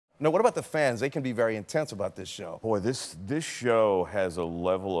No, what about the fans? They can be very intense about this show. Boy, this show has a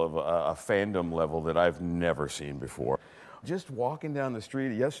level of a fandom level that I've never seen before. Just walking down the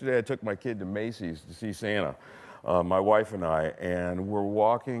street, yesterday I took my kid to Macy's to see Santa, my wife and I, and we're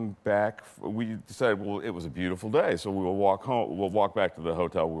walking back. We decided, well, it was a beautiful day, so we'll walk home. We'll walk back to the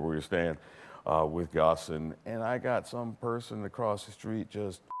hotel where we were staying with Gus, and I got some person across the street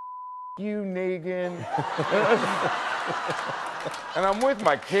just, you Negan. And I'm with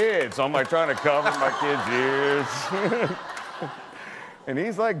my kids, so I'm like trying to cover my kids' ears. And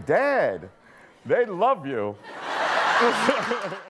he's like, Dad, they love you.